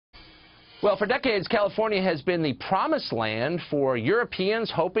Well, for decades, California has been the promised land for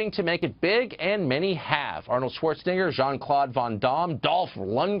Europeans hoping to make it big, and many have. Arnold Schwarzenegger, Jean-Claude Van Damme, Dolph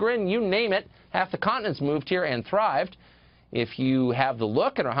Lundgren, you name it. Half the continent's moved here and thrived. If you have the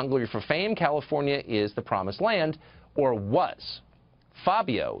look and are hungry for fame, California is the promised land, or was.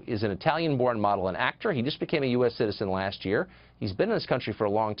 Fabio is an Italian-born model and actor. He just became a U.S. citizen last year. He's been in this country for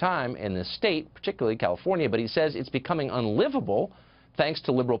a long time, in this state, particularly California, but he says it's becoming unlivable thanks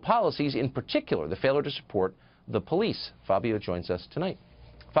to liberal policies, in particular the failure to support the police. Fabio joins us tonight.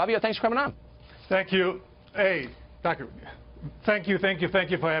 Fabio, thanks for coming on. Thank you. Hey, Tucker. Thank you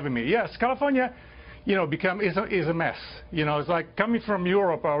for having me. Yes, California, is a mess. It's like coming from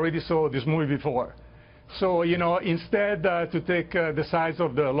Europe. I already saw this movie before. So, instead to take the size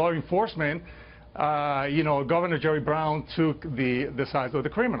of the law enforcement, Governor Jerry Brown took the size of the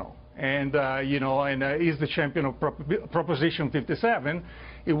criminal. And, he's the champion of Proposition 57.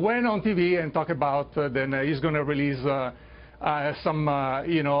 He went on TV and talked about then he's going to release some,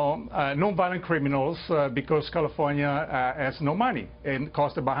 non-violent criminals because California has no money and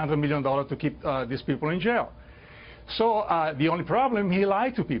cost about $100 million to keep these people in jail. So the only problem, he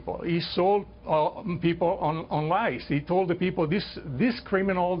lied to people. He sold people on lies. He told the people this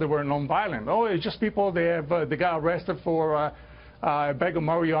criminal, they were non-violent. Oh, it's just people, they got arrested for a bag of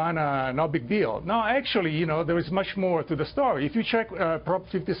marijuana, no big deal. No, actually, there is much more to the story. If you check Prop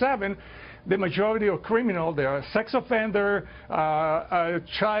 57, the majority of criminals, they are sex offender,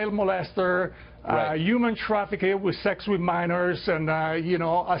 child molester, right, human trafficker with sex with minors, and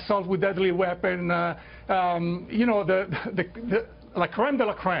assault with deadly weapon. La creme de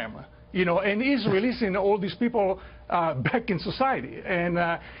la creme. And he's releasing all these people back in society. And,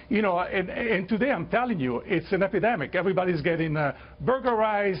 and today I'm telling you, it's an epidemic. Everybody's getting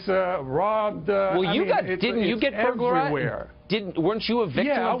burglarized, robbed. Well, didn't you get burglarized? Weren't you a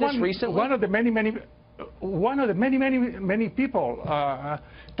victim of this recently? One of the many people,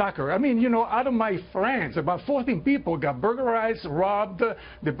 Tucker. I mean, out of my friends, about 14 people got burglarized, robbed,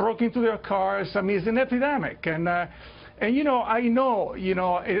 they broke into their cars. I mean, it's an epidemic. And I know,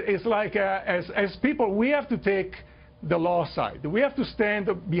 it's like as people, we have to take the law side. We have to stand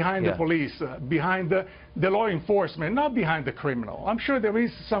behind the police, behind the law enforcement, not behind the criminal. I'm sure there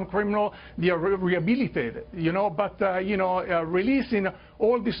is some criminal, they are rehabilitated, but, releasing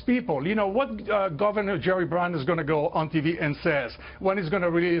all these people, what Governor Jerry Brown is going to go on TV and says when he's going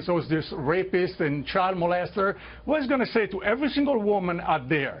to release all this rapist and child molester, what he's going to say to every single woman out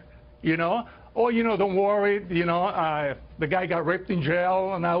there, oh, don't worry, the guy got raped in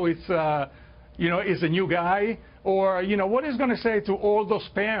jail, and now it's, it's a new guy. Or, what is going to say to all those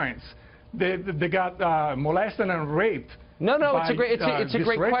parents that got molested and raped? No, it's a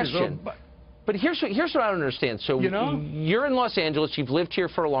great question. But here's what I don't understand. So, you're in Los Angeles, you've lived here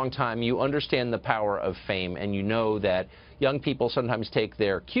for a long time, you understand the power of fame, and you know that young people sometimes take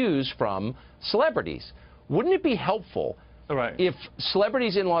their cues from celebrities. Wouldn't it be helpful if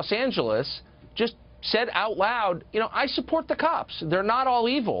celebrities in Los Angeles just said out loud, I support the cops. They're not all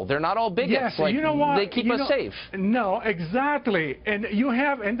evil. They're not all bigots. Yes, you know what? They keep us safe. No, exactly. And you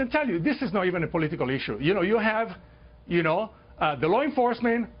have, and to tell you, this is not even a political issue. You have, the law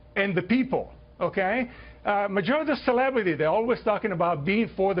enforcement and the people, okay? Majority of celebrity, they're always talking about being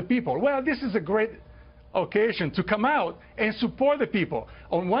for the people. Well, this is a great occasion to come out and support the people.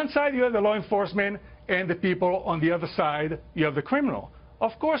 On one side, you have the law enforcement and the people. On the other side, you have the criminal.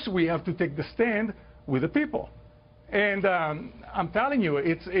 Of course, we have to take the stand with the people, and I'm telling you,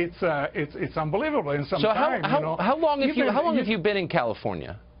 it's unbelievable. In some time, how long have you been in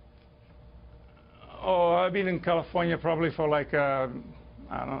California? Oh, I've been in California probably for like I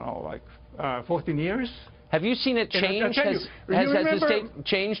don't know, like 14 years. Have you seen it change? Has the state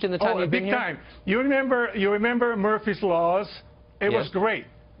changed in the time you've been here? Oh, big time. You remember Murphy's Laws? It was great.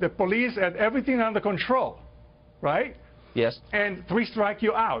 The police had everything under control, right? Yes. And 3 strike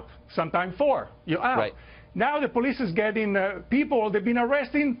you out, sometimes 4, you're out. Right. Now the police is getting people, they've been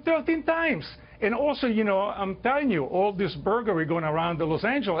arresting 13 times. And also, I'm telling you, all this burglary going around Los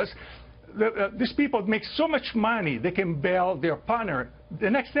Angeles, these people make so much money, they can bail their partner the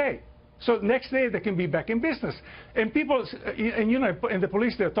next day. So the next day they can be back in business. And people, and the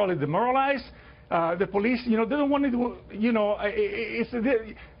police, they're totally demoralized. The police, they don't want to do,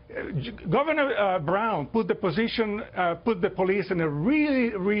 Governor Brown put the police in a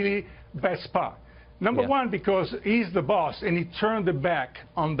really, really bad spot. Number one, because he's the boss, and he turned the back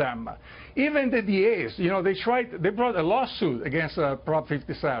on them. Even the DAs, they brought a lawsuit against Prop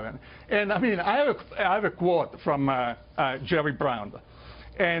 57. And I mean, I have a quote from Jerry Brown.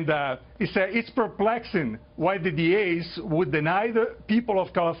 And he said, it's perplexing why the DAs would deny the people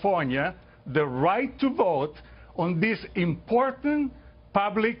of California the right to vote on this important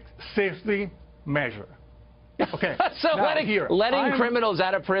public safety measure. Okay. So now, letting criminals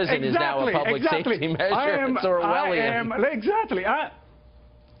out of prison is now a public safety measure. It's Orwellian.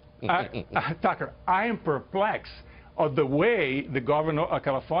 Tucker, I am perplexed at the way the governor of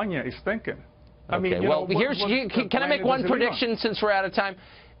California is thinking. I mean, well, can I make one prediction since we're out of time?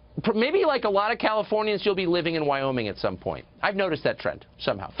 Maybe like a lot of Californians, you'll be living in Wyoming at some point. I've noticed that trend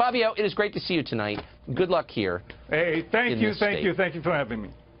somehow. Fabio, it is great to see you tonight. Good luck here. Hey, thank you for having me.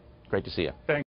 Great to see you. Thank